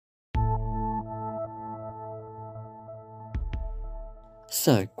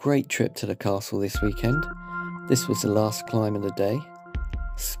So, great trip to the castle this weekend. This was the last climb of the day.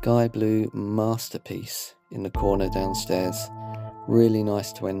 Sky blue masterpiece in the corner downstairs. Really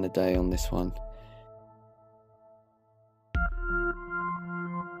nice to end the day on this one.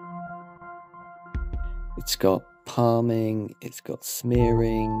 It's got palming, it's got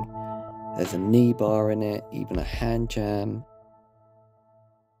smearing, there's a knee bar in it, even a hand jam.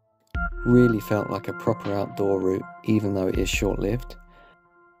 Really felt like a proper outdoor route, even though it is short-lived.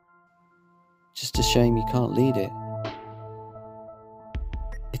 Just a shame you can't lead it.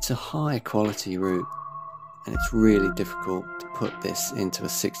 It's a high quality route, and it's really difficult to put this into a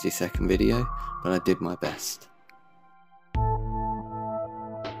 60-second video, but I did my best.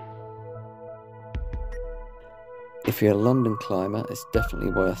 If you're a London climber, it's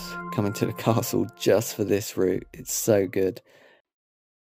definitely worth coming to the castle just for this route. It's so good.